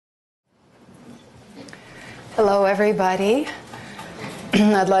Hello, everybody.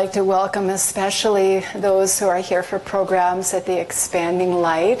 I'd like to welcome especially those who are here for programs at the Expanding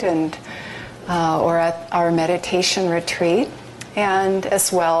Light and or at our meditation retreat, and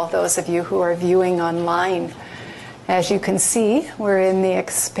as well those of you who are viewing online. As you can see, we're in the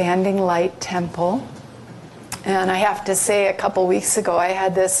Expanding Light Temple, and I have to say, a couple weeks ago I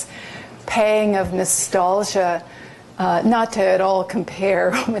had this pang of nostalgia, not to at all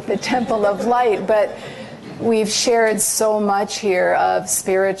compare with the Temple of Light, but we've shared so much here of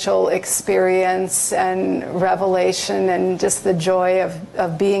spiritual experience and revelation and just the joy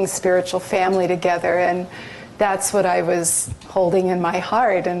of being spiritual family together. And that's what I was holding in my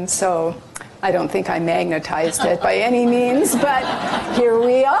heart. And so I don't think I magnetized it by any means, but here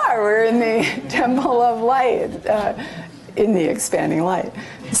we are. We're in the Temple of Light, in the Expanding Light.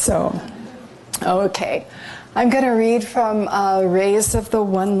 So, okay. I'm going to read from Rays of the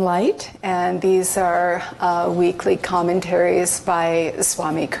One Light, and these are weekly commentaries by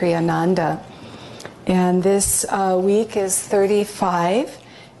Swami Kriyananda. And this week is 35,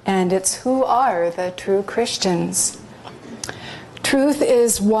 and it's Who Are the True Christians? Truth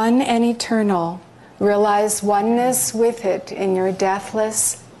is one and eternal. Realize oneness with it in your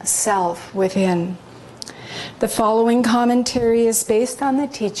deathless self within. The following commentary is based on the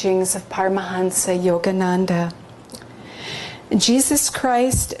teachings of Paramahansa Yogananda. Jesus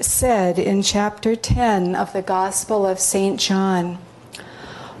Christ said in chapter 10 of the Gospel of St. John,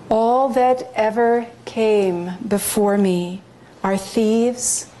 "All that ever came before me are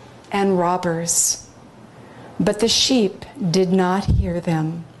thieves and robbers, but the sheep did not hear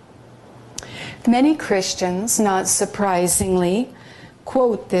them." Many Christians, not surprisingly,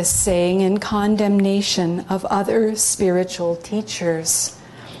 quote this saying in condemnation of other spiritual teachers,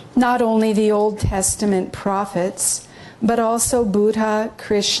 not only the Old Testament prophets, but also Buddha,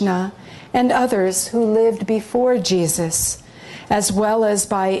 Krishna, and others who lived before Jesus, as well as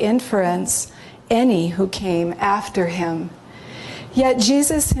by inference, any who came after him. Yet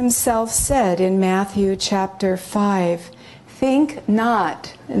Jesus himself said in Matthew chapter 5, "Think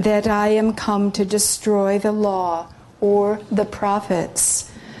not that I am come to destroy the law or the prophets.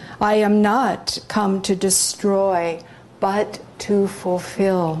 I am not come to destroy, but to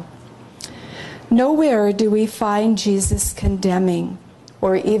fulfill." Nowhere do we find Jesus condemning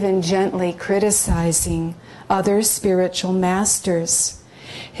or even gently criticizing other spiritual masters.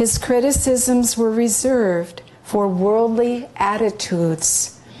 His criticisms were reserved for worldly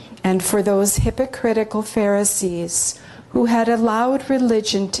attitudes and for those hypocritical Pharisees who had allowed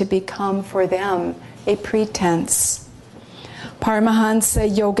religion to become for them a pretense. Paramahansa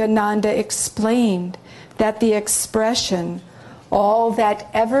Yogananda explained that the expression, "all that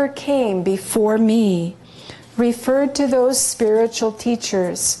ever came before me," referred to those spiritual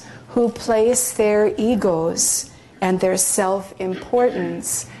teachers who place their egos and their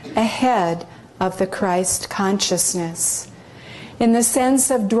self-importance ahead of the Christ consciousness, in the sense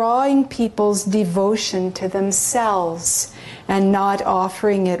of drawing people's devotion to themselves and not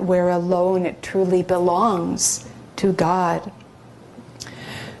offering it where alone it truly belongs, to God.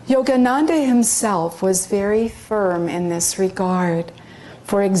 Yogananda himself was very firm in this regard.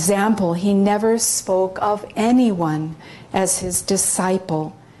 For example, he never spoke of anyone as his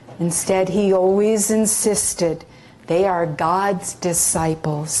disciple. Instead, he always insisted, they are God's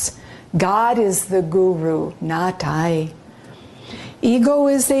disciples. God is the guru, not I. Ego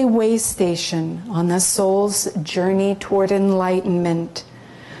is a way station on the soul's journey toward enlightenment.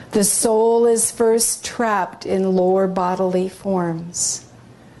 The soul is first trapped in lower bodily forms.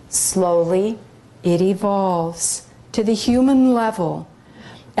 Slowly, it evolves to the human level,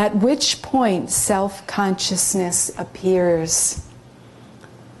 at which point self-consciousness appears.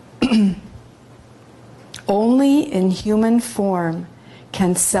 Only in human form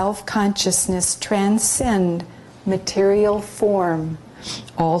can self-consciousness transcend material form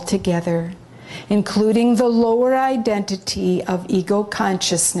altogether, including the lower identity of ego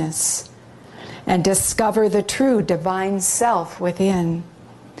consciousness, and discover the true divine self within.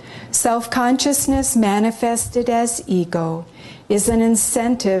 Self-consciousness manifested as ego is an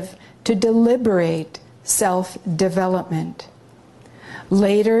incentive to deliberate self-development.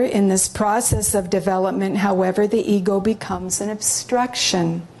 Later in this process of development, however, the ego becomes an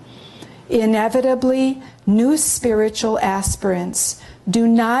obstruction. Inevitably, new spiritual aspirants do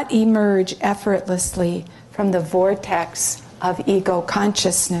not emerge effortlessly from the vortex of ego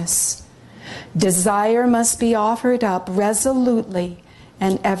consciousness. Desire must be offered up resolutely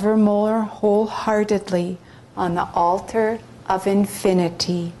and ever more wholeheartedly on the altar of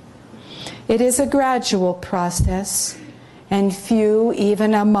infinity. It is a gradual process, and few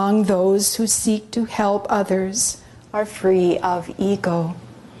even among those who seek to help others are free of ego.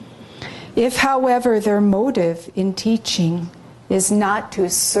 If, however, their motive in teaching is not to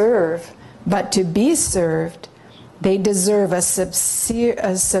serve, but to be served, they deserve a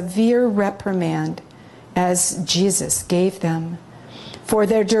severe reprimand, as Jesus gave them. For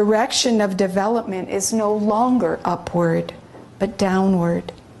their direction of development is no longer upward, but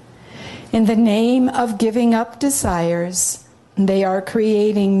downward. In the name of giving up desires, they are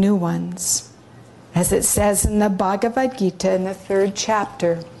creating new ones. As it says in the Bhagavad Gita in the 3rd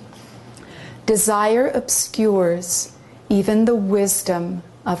chapter, desire obscures even the wisdom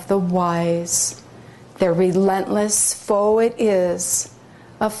of the wise. Their relentless foe it is,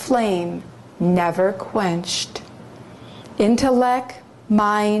 a flame never quenched. Intellect,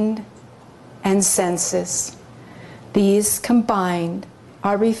 mind, and senses, these combined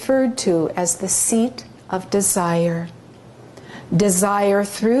are referred to as the seat of desire. Desire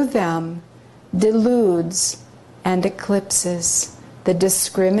through them deludes and eclipses the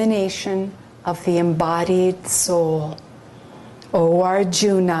discrimination of the embodied soul. O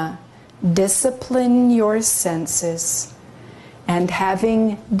Arjuna, discipline your senses, and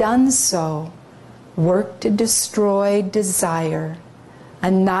having done so, work to destroy desire,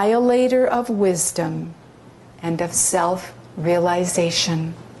 annihilator of wisdom and of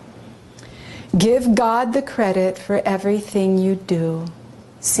self-realization. Give God the credit for everything you do.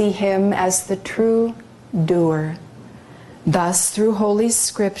 See Him as the true doer. Thus, through Holy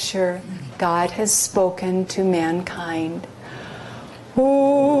Scripture, God has spoken to mankind. Om,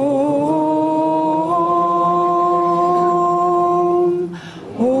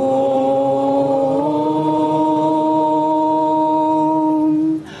 Om, Om.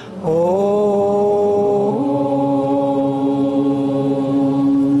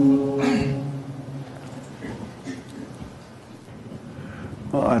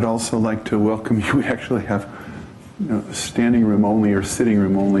 Well, I'd also like to welcome you. We actually have standing room only or sitting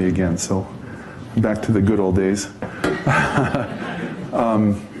room only again, so back to the good old days.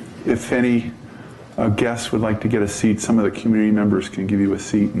 If any guests would like to get a seat, some of the community members can give you a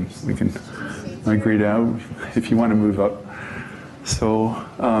seat and we can migrate out if you want to move up. So,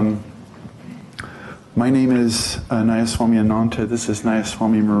 my name is Nayaswami Ananta. This is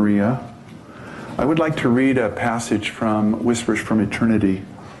Nayaswami Maria. I would like to read a passage from Whispers from Eternity,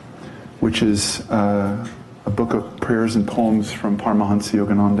 which is a book of prayers and poems from Paramahansa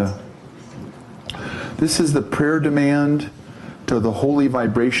Yogananda. This is the prayer demand to the holy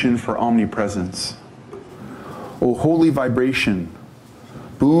vibration for omnipresence. O holy vibration,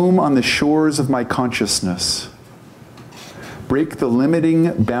 boom on the shores of my consciousness. Break the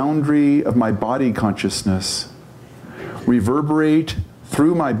limiting boundary of my body consciousness. Reverberate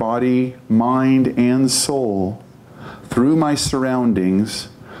through my body, mind, and soul, through my surroundings,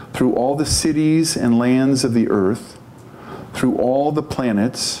 through all the cities and lands of the earth, through all the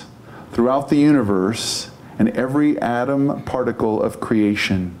planets, throughout the universe, and every atom particle of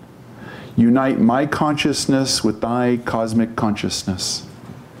creation. Unite my consciousness with thy cosmic consciousness.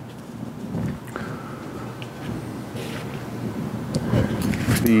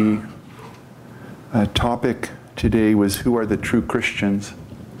 The topic today was, who are the true Christians?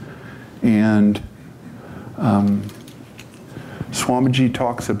 And Swamiji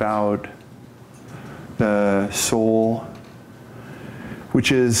talks about the soul,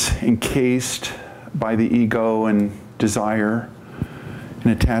 which is encased by the ego and desire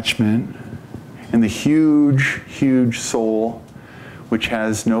and attachment, and the huge, huge soul, which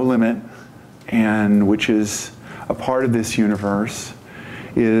has no limit and which is a part of this universe,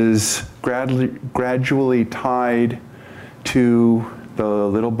 is gradually tied to the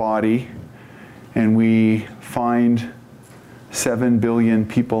little body, and we find 7 billion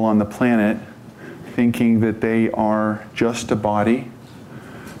people on the planet thinking that they are just a body,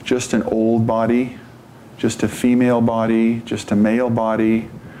 just an old body, just a female body, just a male body,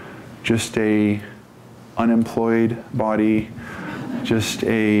 just a unemployed body, just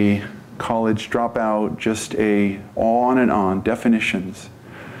a college dropout, just a on and on definitions.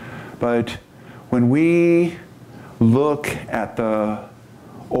 But when we look at the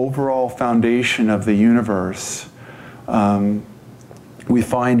overall foundation of the universe, we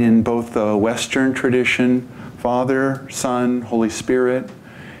find in both the Western tradition, Father, Son, Holy Spirit.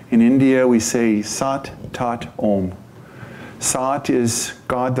 In India, we say Sat, Tat, Om. Sat is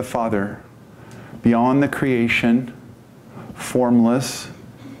God the Father, beyond the creation, formless,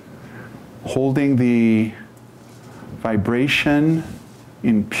 holding the vibration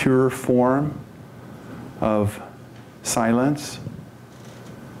in pure form of silence,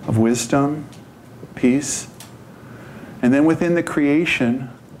 of wisdom, peace. And then within the creation,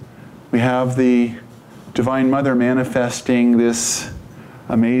 we have the Divine Mother manifesting this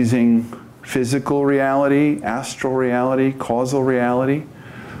amazing physical reality, astral reality, causal reality.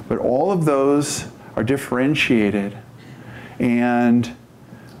 But all of those are differentiated. And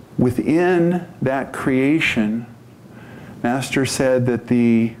within that creation, Master said that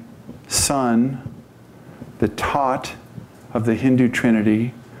the Son, the Tat of the Hindu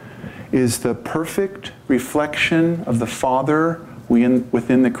Trinity, is the perfect reflection of the Father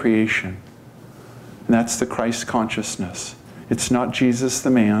within the creation. And that's the Christ consciousness. It's not Jesus the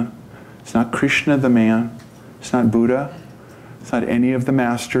man. It's not Krishna the man. It's not Buddha. It's not any of the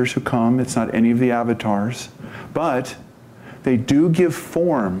masters who come. It's not any of the avatars. But they do give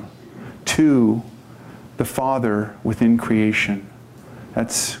form to the Father within creation.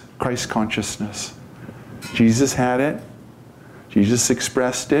 That's Christ consciousness. Jesus had it. Jesus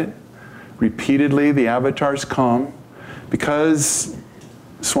expressed it. Repeatedly, the avatars come because,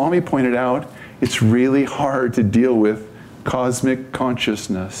 Swami pointed out, it's really hard to deal with cosmic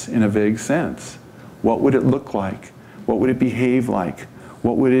consciousness in a vague sense. What would it look like? What would it behave like?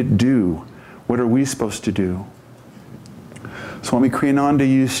 What would it do? What are we supposed to do? Swami Kriyananda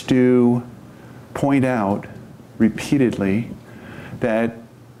used to point out repeatedly that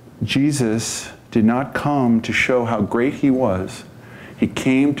Jesus did not come to show how great he was. He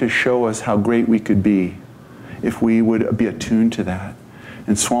came to show us how great we could be if we would be attuned to that.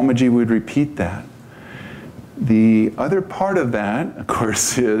 And Swamiji would repeat that. The other part of that, of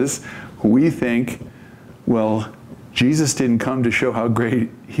course, is we think, well, Jesus didn't come to show how great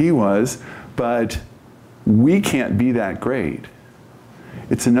he was, but we can't be that great.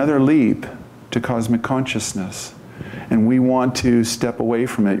 It's another leap to cosmic consciousness. And we want to step away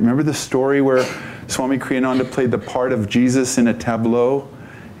from it. Remember the story where Swami Kriyananda played the part of Jesus in a tableau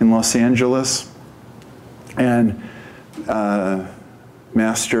in Los Angeles? And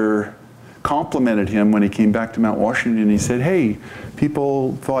Master complimented him when he came back to Mount Washington. He said, hey,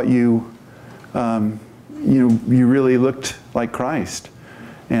 people thought you really looked like Christ.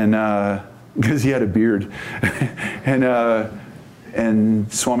 And because he had a beard.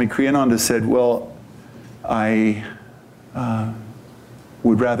 and Swami Kriyananda said, well, I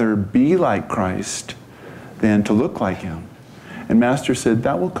would rather be like Christ than to look like him. And Master said,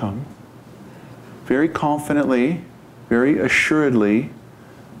 that will come. Very confidently, very assuredly,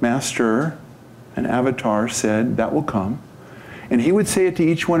 Master, an avatar, said, that will come. And he would say it to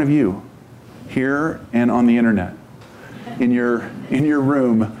each one of you, here and on the internet, in your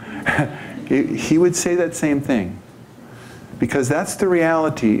room. He would say that same thing. Because that's the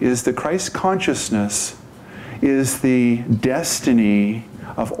reality, is the Christ consciousness is the destiny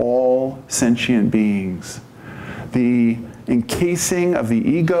of all sentient beings. The encasing of the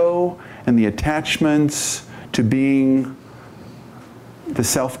ego and the attachments to being the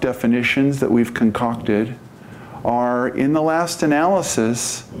self-definitions that we've concocted are, in the last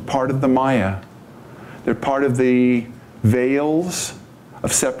analysis, part of the Maya. They're part of the veils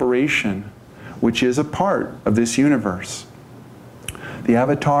of separation, which is a part of this universe. The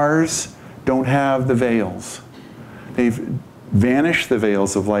avatars don't have the veils. They've vanished the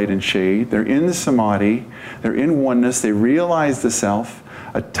veils of light and shade. They're in the samadhi. They're in oneness. They realize the self.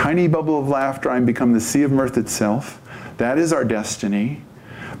 A tiny bubble of laughter, I'm become the sea of mirth itself. That is our destiny.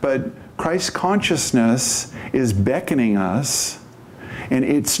 But Christ consciousness is beckoning us, and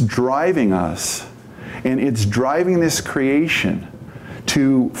it's driving us, and it's driving this creation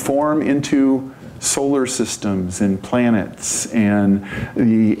to form into solar systems and planets and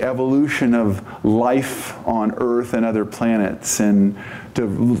the evolution of life on Earth and other planets, and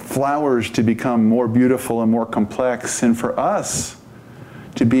to flowers to become more beautiful and more complex, and for us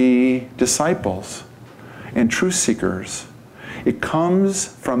to be disciples and truth seekers. It comes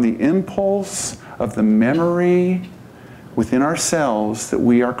from the impulse of the memory within ourselves that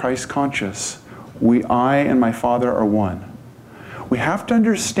we are Christ conscious. I and my Father are one. We have to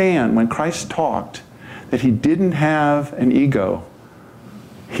understand when Christ talked that he didn't have an ego.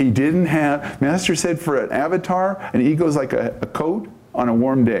 He didn't have, Master said for an avatar, an ego is like a coat on a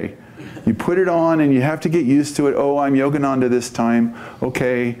warm day. You put it on and you have to get used to it. Oh, I'm Yogananda this time.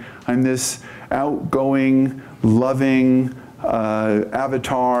 Okay, I'm this outgoing, loving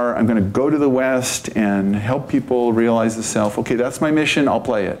avatar. I'm going to go to the West and help people realize the self. Okay, that's my mission. I'll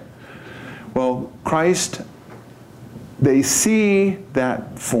play it. Well, Christ, they see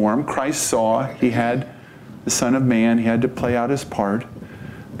that form. Christ saw he had the Son of Man. He had to play out his part.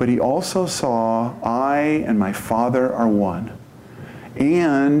 But he also saw, I and my Father are one.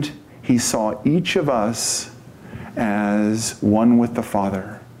 And he saw each of us as one with the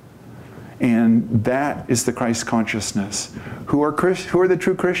Father. And that is the Christ consciousness. Who are the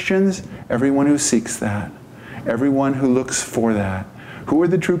true Christians? Everyone who seeks that. Everyone who looks for that. Who are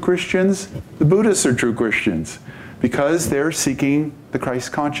the true Christians? The Buddhists are true Christians because they're seeking the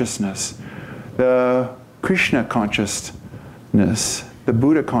Christ consciousness, the Krishna consciousness, the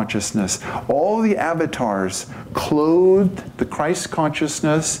Buddha consciousness. All the avatars clothed the Christ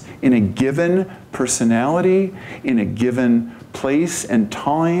consciousness in a given personality, in a given place and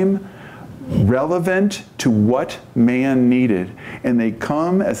time, relevant to what man needed. And they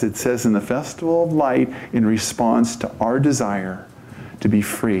come, as it says in the Festival of Light, in response to our desire to be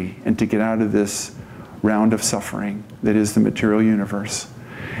free and to get out of this round of suffering that is the material universe.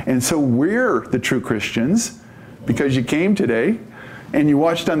 And so we're the true Christians because you came today and you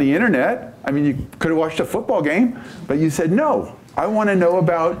watched on the internet. I mean, you could have watched a football game, but you said, no, I want to know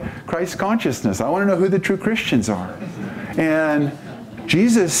about Christ consciousness. I want to know who the true Christians are. And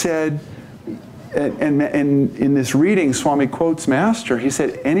Jesus said, and in this reading, Swami quotes Master, he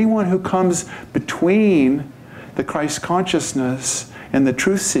said, anyone who comes between the Christ consciousness and the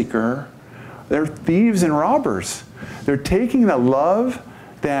truth seeker, they're thieves and robbers. They're taking the love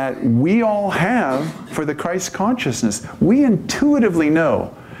that we all have for the Christ consciousness. We intuitively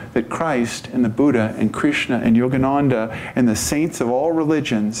know that Christ and the Buddha and Krishna and Yogananda and the saints of all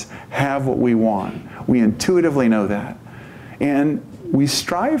religions have what we want. We intuitively know that. And we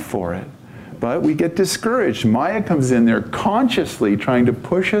strive for it. But we get discouraged. Maya comes in there consciously trying to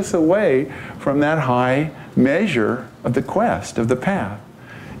push us away from that high measure of the quest, of the path.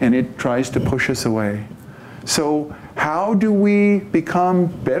 And it tries to push us away. So how do we become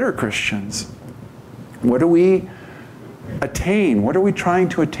better Christians? What do we attain? What are we trying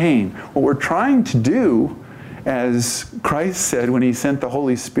to attain? What we're trying to do, as Christ said when he sent the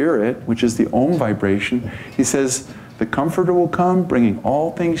Holy Spirit, which is the Om vibration, he says, the Comforter will come bringing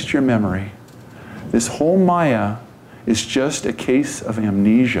all things to your memory. This whole Maya is just a case of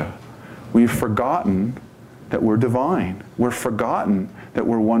amnesia. We've forgotten that we're divine. We're forgotten that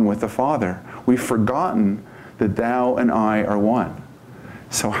we're one with the Father. We've forgotten that thou and I are one.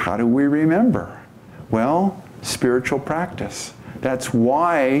 So how do we remember? Well, spiritual practice. That's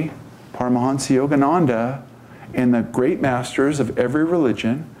why Paramahansa Yogananda and the great masters of every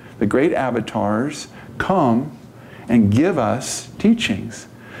religion, the great avatars, come and give us teachings.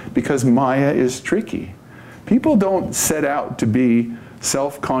 Because Maya is tricky. People don't set out to be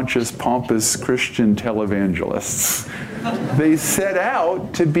self-conscious, pompous Christian televangelists. They set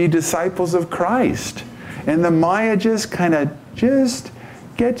out to be disciples of Christ. And the Maya just kind of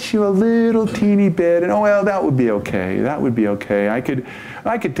gets you a little teeny bit, and oh well, that would be okay. That would be okay. I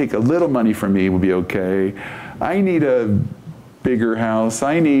could take a little money from me, would be okay. I need a bigger house.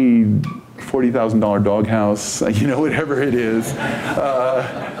 I need $40,000 doghouse, whatever it is.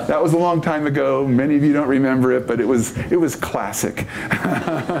 That was a long time ago. Many of you don't remember it, but it was classic.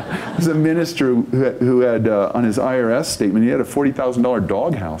 There's a minister who had on his IRS statement, he had a $40,000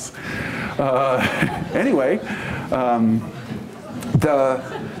 doghouse. Anyway,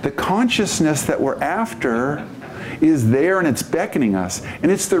 the consciousness that we're after is there and it's beckoning us.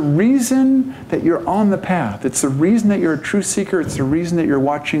 And it's the reason that you're on the path. It's the reason that you're a true seeker. It's the reason that you're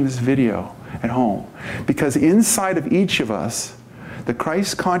watching this video at home. Because inside of each of us, the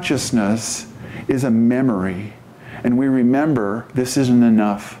Christ consciousness is a memory. And we remember this isn't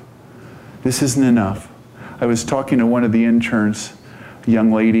enough. This isn't enough. I was talking to one of the interns, a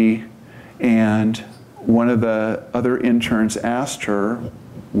young lady, and one of the other interns asked her,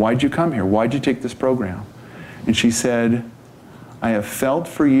 why'd you come here? Why'd you take this program? And she said, I have felt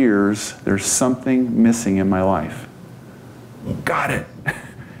for years there's something missing in my life. Got it.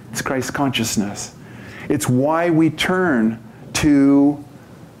 It's Christ consciousness. It's why we turn to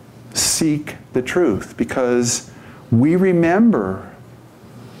seek the truth, because we remember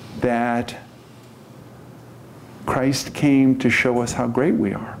that Christ came to show us how great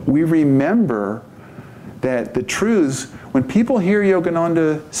we are. We remember that the truths, when people hear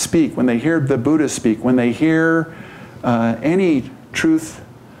Yogananda speak, when they hear the Buddha speak, when they hear any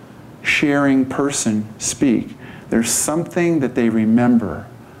truth-sharing person speak, there's something that they remember.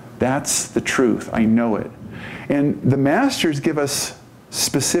 That's the truth. I know it. And the masters give us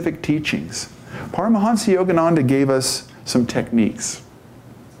specific teachings. Paramahansa Yogananda gave us some techniques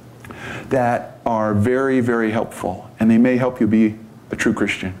that are very, very helpful, and they may help you be a true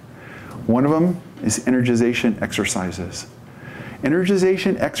Christian. One of them is energization exercises.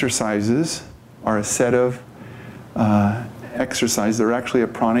 Energization exercises are a set of exercises. They're actually a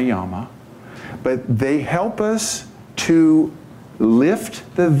pranayama, but they help us to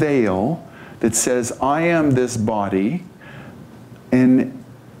lift the veil that says, I am this body, and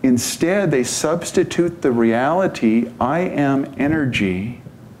instead they substitute the reality, I am energy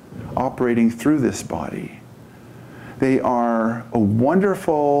operating through this body. They are a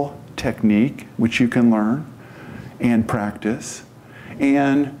wonderful technique which you can learn and practice,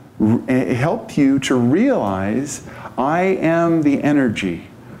 and it helped you to realize, I am the energy.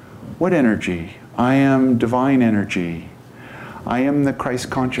 What energy? I am divine energy. I am the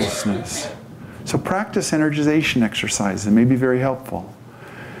Christ consciousness. So practice energization exercises. It may be very helpful.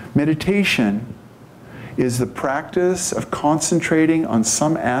 Meditation is the practice of concentrating on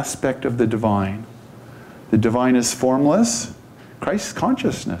some aspect of the divine. The divine is formless. Christ's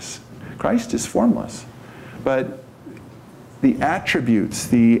consciousness. Christ is formless. But the attributes,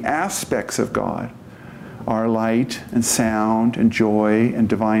 the aspects of God are light and sound and joy and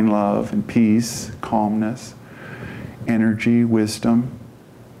divine love and peace, calmness, energy, wisdom.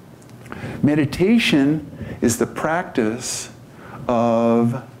 Meditation is the practice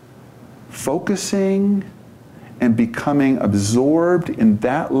of focusing and becoming absorbed in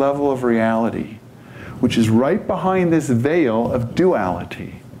that level of reality, which is right behind this veil of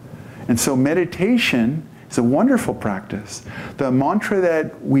duality. And so meditation is a wonderful practice. The mantra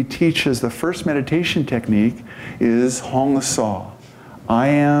that we teach as the first meditation technique is Hong Sa. I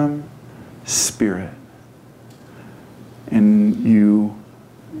am spirit. And you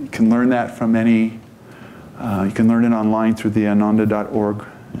can learn that from any, you can learn it online through the ananda.org,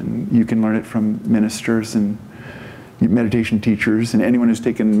 and you can learn it from ministers and meditation teachers and anyone who's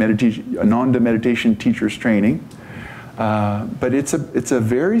taken Ananda meditation teachers training. But it's a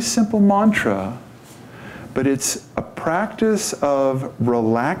very simple mantra, but it's a practice of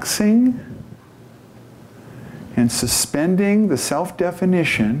relaxing and suspending the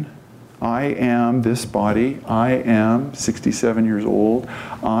self-definition. I am this body, I am 67 years old,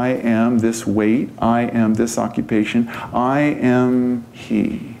 I am this weight, I am this occupation, I am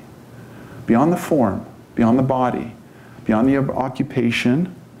he. Beyond the form, beyond the body, beyond the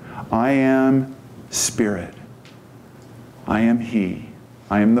occupation, I am spirit. I am he.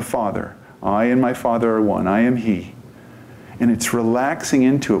 I am the Father. I and my Father are one. I am he. And it's relaxing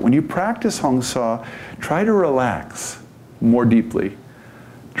into it. When you practice Hong Sa, try to relax more deeply.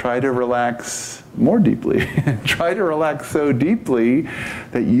 Try to relax more deeply. Try to relax so deeply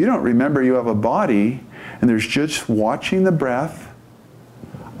that you don't remember you have a body, and there's just watching the breath.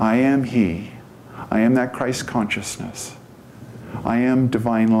 I am he. I am that Christ consciousness. I am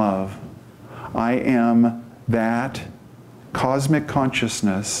divine love. I am that cosmic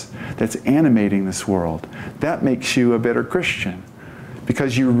consciousness that's animating this world. That makes you a better Christian,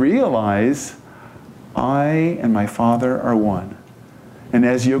 because you realize I and my Father are one. And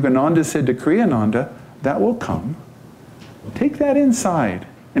as Yogananda said to Kriyananda, that will come. Take that inside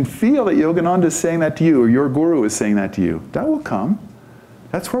and feel that Yogananda is saying that to you, or your guru is saying that to you. That will come.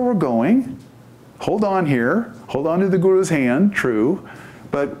 That's where we're going. Hold on here. Hold on to the guru's hand, true.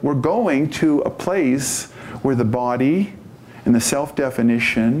 But we're going to a place where the body and the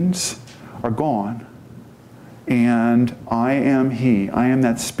self-definitions are gone. And I am he. I am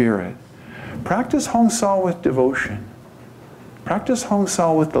that spirit. Practice Hong Sa with devotion. Practice Hong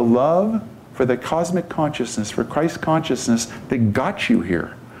Sa with the love for the cosmic consciousness, for Christ consciousness that got you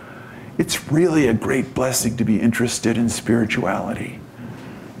here. It's really a great blessing to be interested in spirituality.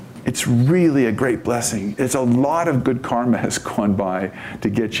 It's really a great blessing. It's a lot of good karma has gone by to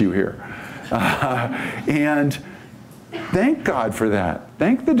get you here. And thank God for that.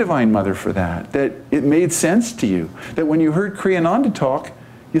 Thank the Divine Mother for that. That it made sense to you. That when you heard Kriyananda talk,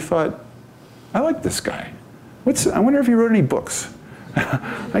 you thought, I like this guy. I wonder if he wrote any books.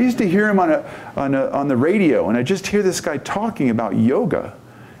 I used to hear him on the radio, and I just hear this guy talking about yoga.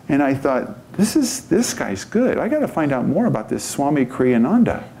 And I thought, this guy's good. I got to find out more about this Swami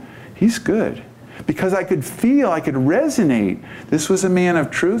Kriyananda. He's good. Because I could feel, I could resonate. This was a man of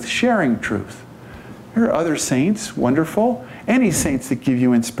truth, sharing truth. There are other saints, wonderful. Any saints that give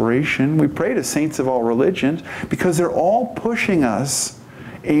you inspiration. We pray to saints of all religions because they're all pushing us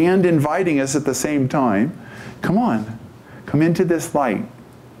and inviting us at the same time. Come on, come into this light.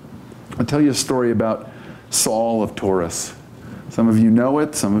 I'll tell you a story about Saul of Taurus. Some of you know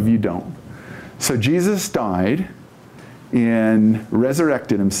it, some of you don't. So Jesus died and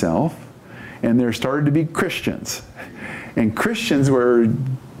resurrected himself, and there started to be Christians. And Christians were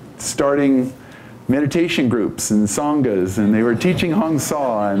starting meditation groups and sanghas, and they were teaching Hong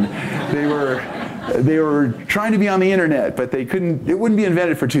Sa, and they were trying to be on the internet, but they couldn't. It wouldn't be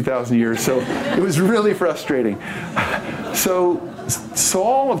invented for 2,000 years, so it was really frustrating. So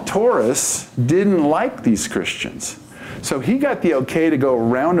Saul of Taurus didn't like these Christians, so he got the okay to go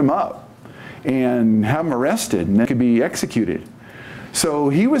round them up and have them arrested, and they could be executed. So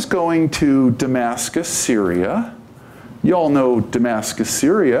he was going to Damascus, Syria. You all know Damascus,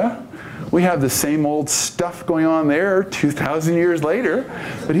 Syria. We have the same old stuff going on there 2,000 years later.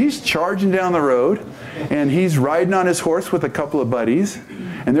 But he's charging down the road, and he's riding on his horse with a couple of buddies,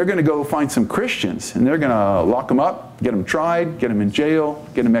 and they're going to go find some Christians, and they're going to lock them up, get them tried, get them in jail,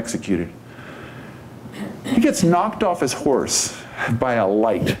 get them executed. He gets knocked off his horse by a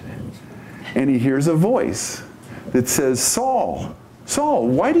light, and he hears a voice that says, "Saul, Saul,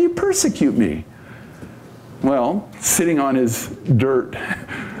 why do you persecute me?" Well, sitting on his dirt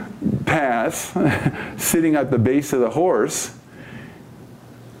path, sitting at the base of the horse,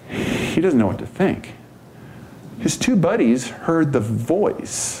 he doesn't know what to think. His two buddies heard the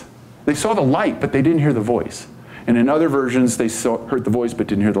voice. They saw the light, but they didn't hear the voice. And in other versions, they heard the voice, but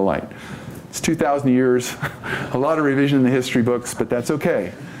didn't hear the light. It's 2,000 years, a lot of revision in the history books, but that's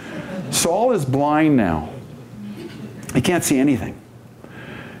okay. Saul is blind now. He can't see anything.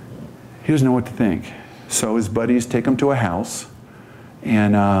 He doesn't know what to think. So his buddies take him to a house,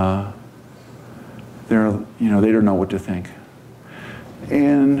 and they don't know what to think.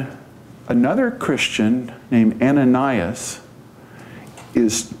 And another Christian named Ananias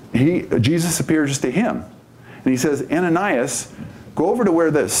Jesus appears to him, and he says, "Ananias, go over to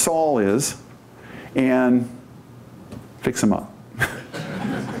where the Saul is and fix him up."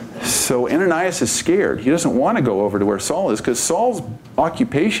 So Ananias is scared. He doesn't want to go over to where Saul is because Saul's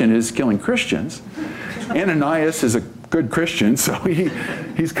occupation is killing Christians. Ananias is a good Christian, so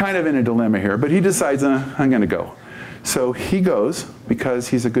he's kind of in a dilemma here. But he decides, I'm going to go. So he goes because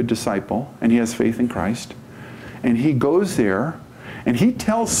he's a good disciple and he has faith in Christ. And he goes there and he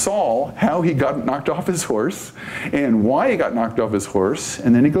tells Saul how he got knocked off his horse and why he got knocked off his horse.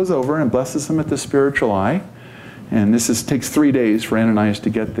 And then he goes over and blesses him at the spiritual eye. And this takes 3 days for Ananias to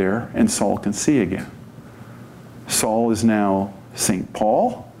get there, and Saul can see again. Saul is now St.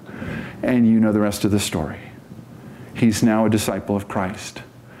 Paul, and you know the rest of the story. He's now a disciple of Christ.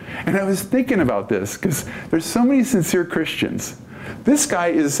 And I was thinking about this, because there's so many sincere Christians. This guy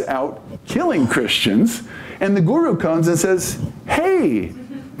is out killing Christians, and the guru comes and says, "Hey,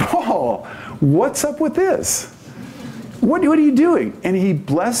 Paul, what's up with this? What are you doing?" And he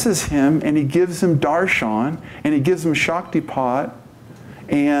blesses him, and he gives him darshan, and he gives him Shaktipat,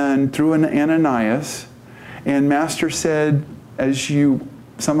 and through an Ananias. And Master said, as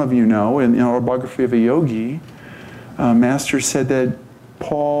some of you know, in the autobiography of a yogi, Master said that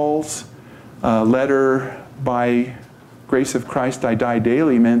Paul's letter, "By grace of Christ I die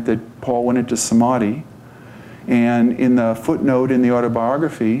daily," meant that Paul went into samadhi. And in the footnote in the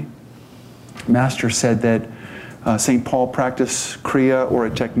autobiography, Master said that St. Paul practiced Kriya or a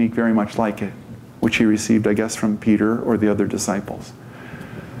technique very much like it, which he received, I guess, from Peter or the other disciples.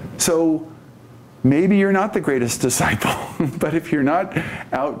 So maybe you're not the greatest disciple, but if you're not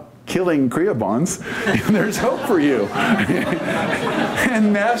out killing Kriya bonds, there's hope for you.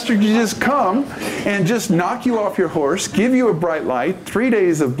 And Master can just come and just knock you off your horse, give you a bright light, 3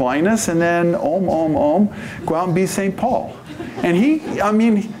 days of blindness, and then Om, Om, Om, go out and be St. Paul. And he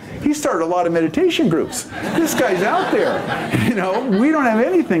started a lot of meditation groups. This guy's out there. We don't have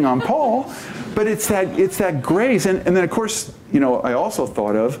anything on Paul, but it's that grace. And then, of course, I also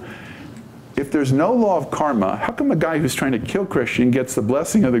thought of, if there's no law of karma, how come a guy who's trying to kill Christian gets the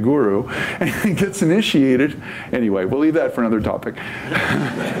blessing of the guru and gets initiated? Anyway, we'll leave that for another topic.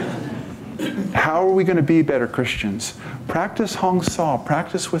 How are we going to be better Christians? Practice Hong Sa,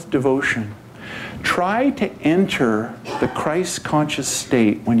 practice with devotion. Try to enter the Christ-conscious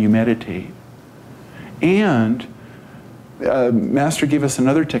state when you meditate. And Master gave us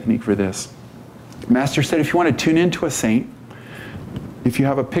another technique for this. Master said if you want to tune into a saint, if you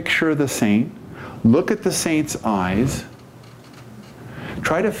have a picture of the saint, look at the saint's eyes.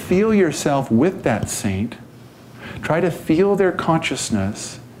 Try to feel yourself with that saint. Try to feel their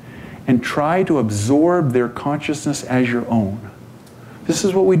consciousness and try to absorb their consciousness as your own. This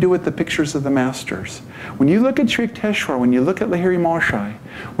is what we do with the pictures of the masters. When you look at Sri Yukteswar, when you look at Lahiri Mahashaya,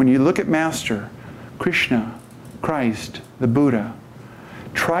 when you look at Master, Krishna, Christ, the Buddha,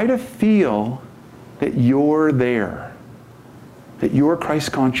 try to feel that you're there, that you're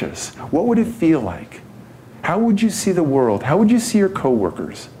Christ conscious. What would it feel like? How would you see the world? How would you see your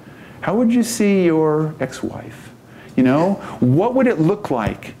coworkers? How would you see your ex-wife? What would it look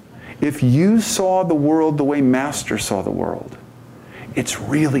like if you saw the world the way Master saw the world? It's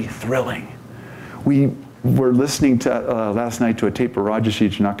really thrilling. We were listening to last night to a tape of Rajarshi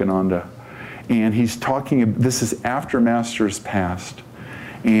Janakananda, and he's talking, this is after Master's passed,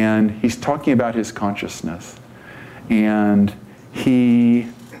 and he's talking about his consciousness. And he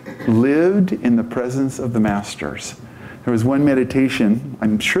lived in the presence of the Masters. There was one meditation,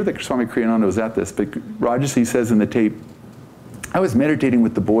 I'm sure that Swami Kriyananda was at this, but Rajarsi says in the tape, I was meditating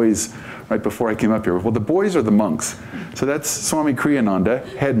with the boys right before I came up here. Well, the boys are the monks. So that's Swami Kriyananda,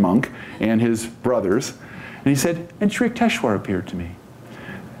 head monk, and his brothers. And he said, and Sri Yukteswar appeared to me.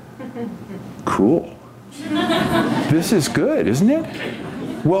 Cool. This is good, isn't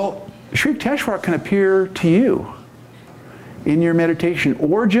it? Well, Sri Yukteswar can appear to you in your meditation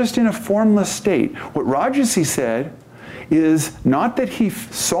or just in a formless state. What Rajarsi said is not that he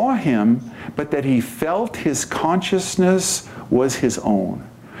saw him, but that he felt his consciousness was his own.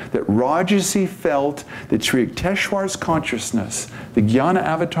 That Rajarsi felt that Sri Yukteswar's consciousness, the Jnana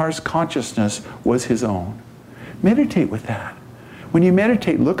Avatar's consciousness, was his own. Meditate with that. When you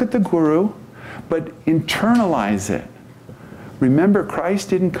meditate, look at the Guru, but internalize it. Remember, Christ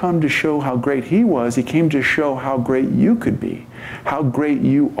didn't come to show how great he was. He came to show how great you could be, how great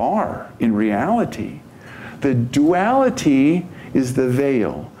you are in reality. The duality is the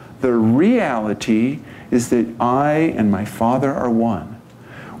veil. The reality is that I and my Father are one.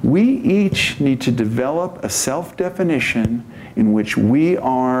 We each need to develop a self-definition in which we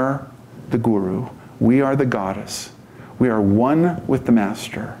are the Guru, we are the goddess, we are one with the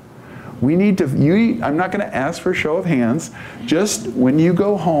Master. We need to, I'm not going to ask for a show of hands, just when you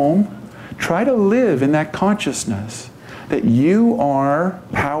go home, try to live in that consciousness that you are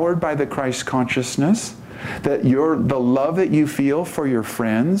powered by the Christ consciousness, that the love that you feel for your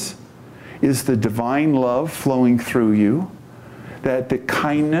friends is the divine love flowing through you, that the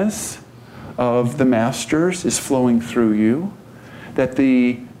kindness of the Masters is flowing through you, that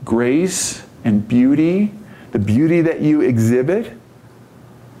the grace and beauty, the beauty that you exhibit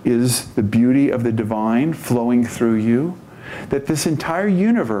is the beauty of the divine flowing through you, that this entire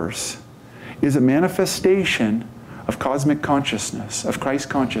universe is a manifestation of cosmic consciousness, of Christ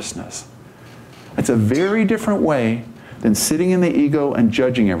consciousness. It's a very different way than sitting in the ego and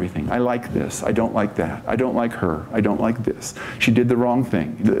judging everything. I like this, I don't like that, I don't like her, I don't like this. She did the wrong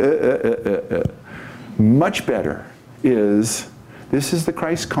thing. Much better is, this is the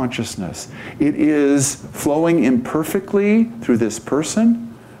Christ consciousness. It is flowing imperfectly through this person,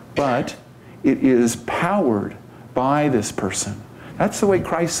 but it is powered by this person. That's the way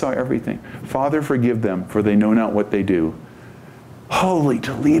Christ saw everything. Father, forgive them, for they know not what they do. Holy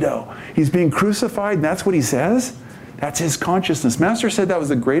Toledo. He's being crucified, and that's what he says? That's his consciousness. Master said that was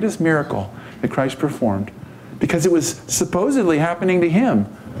the greatest miracle that Christ performed, because it was supposedly happening to him.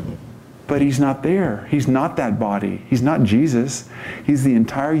 But he's not there. He's not that body. He's not Jesus. He's the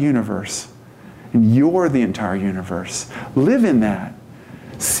entire universe. And you're the entire universe. Live in that.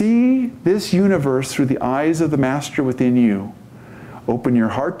 See this universe through the eyes of the Master within you. Open your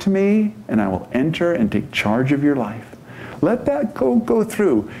heart to me, and I will enter and take charge of your life. Let that go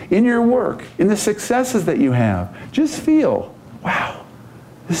through in your work, in the successes that you have. Just feel, wow,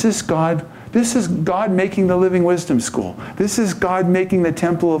 this is God. This is God making the Living Wisdom School. This is God making the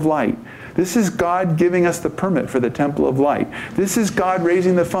Temple of Light. This is God giving us the permit for the Temple of Light. This is God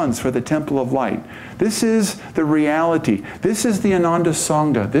raising the funds for the Temple of Light. This is the reality. This is the Ananda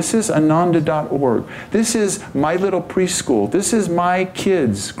Sangha. This is ananda.org. This is my little preschool. This is my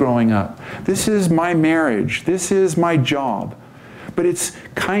kids growing up. This is my marriage. This is my job. But it's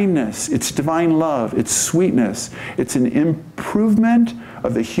kindness, it's divine love, it's sweetness. It's an improvement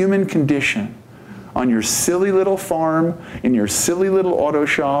of the human condition. On your silly little farm, in your silly little auto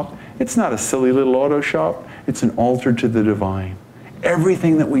shop, it's not a silly little auto shop, it's an altar to the divine.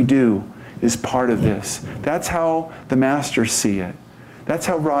 Everything that we do is part of this. That's how the Masters see it. That's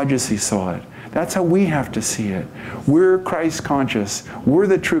how Rajarsi saw it. That's how we have to see it. We're Christ conscious. We're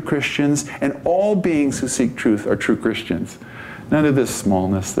the true Christians, and all beings who seek truth are true Christians. None of this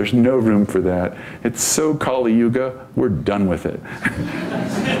smallness. There's no room for that. It's so Kali Yuga, we're done with it.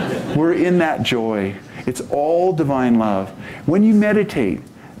 We're in that joy. It's all divine love. When you meditate,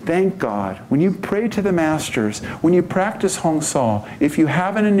 thank God. When you pray to the Masters, when you practice Hong Sau, if you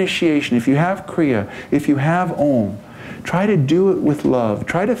have an initiation, if you have Kriya, if you have Om, try to do it with love.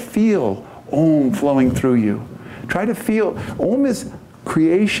 Try to feel Om flowing through you. Try to feel, Om is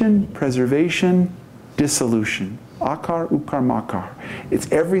creation, preservation, dissolution. Akar, Ukar, Makar.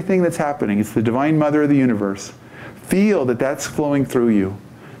 It's everything that's happening. It's the Divine Mother of the universe. Feel that that's flowing through you.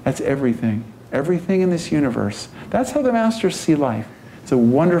 That's everything. Everything in this universe. That's how the Masters see life. It's a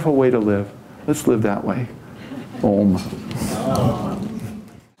wonderful way to live. Let's live that way. Om.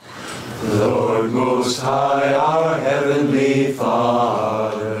 Lord Most High, our Heavenly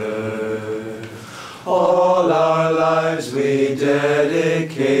Father, all our lives we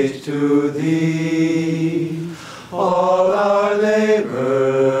dedicate to Thee. All our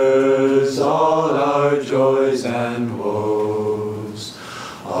labors, all our joys and woes,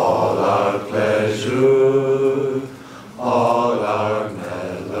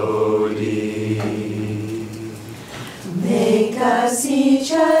 us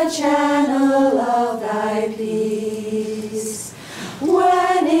each a channel of thy peace.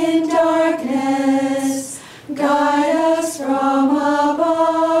 When in darkness, guide us from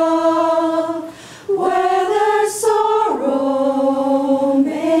above. Where there's sorrow,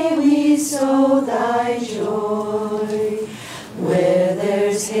 may we sow thy joy. Where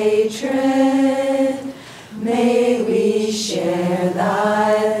there's hatred, may we share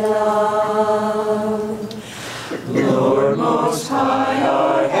thy love. Lord Most High,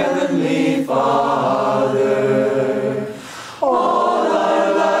 our Heavenly Father, all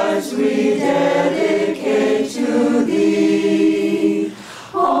our lives we dedicate to Thee.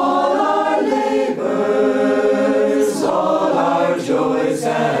 All our labors, all our joys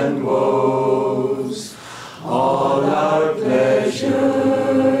and woes, all our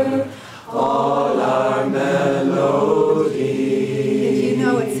pleasure, all our melody. If you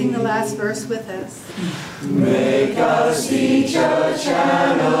know it, sing the last verse with us. Make us each a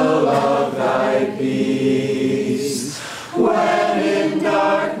channel of thy peace. When in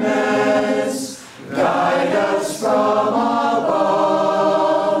darkness, guide us from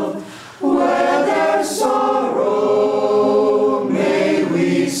above. Where there's sorrow, may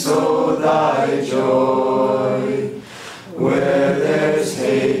we sow thy joy.